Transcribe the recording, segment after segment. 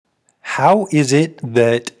How is it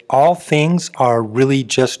that all things are really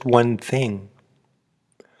just one thing?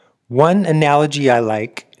 One analogy I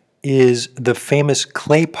like is the famous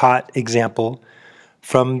clay pot example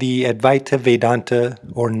from the Advaita Vedanta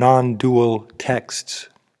or non-dual texts.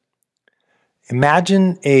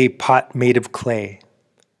 Imagine a pot made of clay.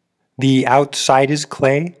 The outside is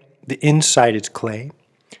clay, the inside is clay,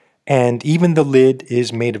 and even the lid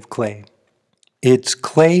is made of clay. It's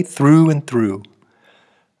clay through and through.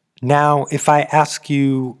 Now, if I ask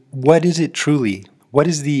you, what is it truly? What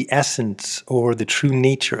is the essence or the true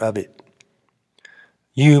nature of it?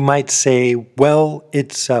 You might say, well,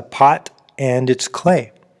 it's a pot and it's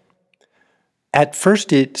clay. At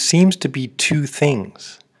first, it seems to be two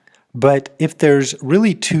things. But if there's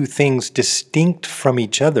really two things distinct from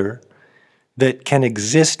each other that can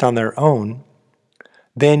exist on their own,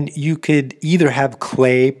 then you could either have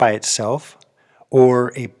clay by itself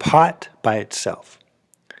or a pot by itself.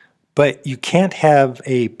 But you can't have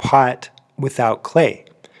a pot without clay.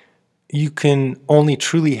 You can only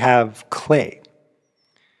truly have clay.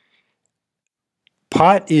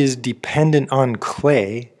 Pot is dependent on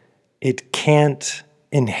clay. It can't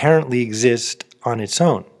inherently exist on its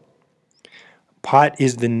own. Pot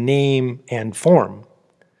is the name and form.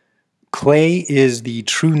 Clay is the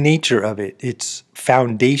true nature of it, its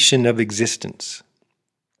foundation of existence,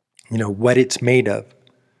 what it's made of.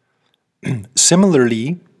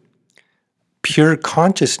 Similarly, pure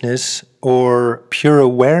consciousness or pure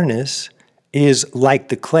awareness is like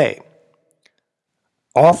the clay.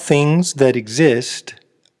 All things that exist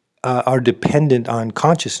are dependent on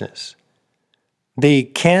consciousness. They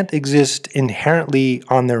can't exist inherently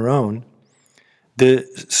on their own. The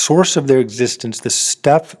source of their existence, the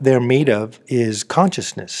stuff they're made of, is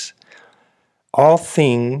consciousness. All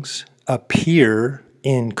things appear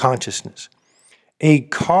in consciousness. A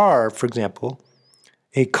car, for example,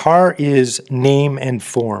 a car is name and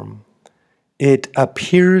form. It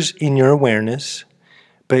appears in your awareness,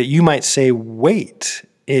 but you might say, wait,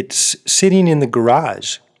 it's sitting in the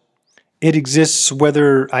garage. It exists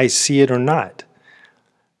whether I see it or not.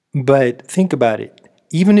 But think about it.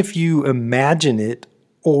 Even if you imagine it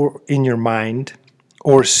or in your mind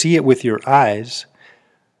or see it with your eyes,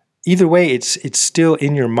 either way, it's still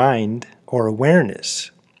in your mind or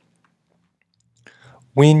awareness.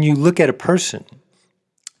 When you look at a person,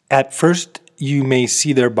 at first you may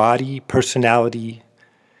see their body, personality,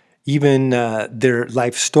 even their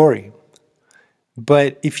life story.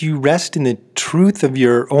 But if you rest in the truth of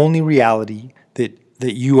your only reality, that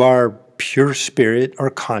you are pure spirit or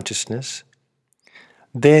consciousness,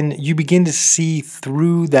 then you begin to see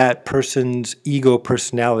through that person's ego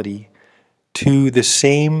personality to the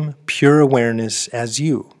same pure awareness as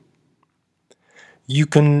you. You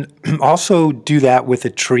can also do that with a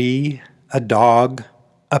tree, a dog,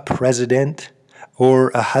 a president, or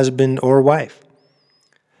a husband or wife.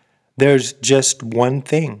 There's just one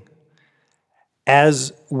thing.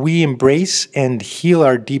 As we embrace and heal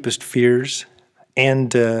our deepest fears,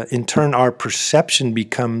 and in turn our perception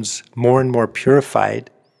becomes more and more purified,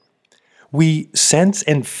 we sense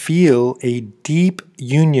and feel a deep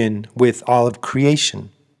union with all of creation.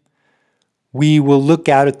 We will look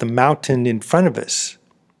out at the mountain in front of us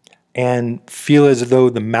and feel as though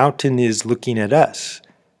the mountain is looking at us.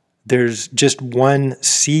 There's just one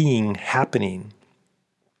seeing happening.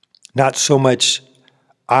 Not so much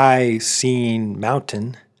I seeing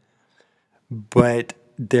mountain, but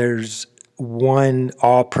there's one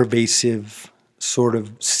all-pervasive sort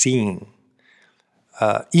of seeing.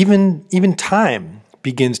 Even time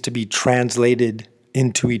begins to be translated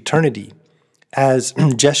into eternity. As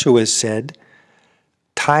Jeshua said,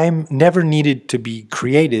 time never needed to be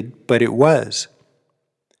created, but it was.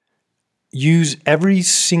 Use every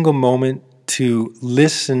single moment to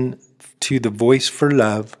listen to the voice for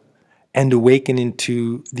love and awaken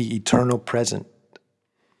into the eternal present.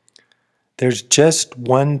 There's just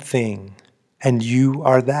one thing, and you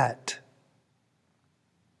are that.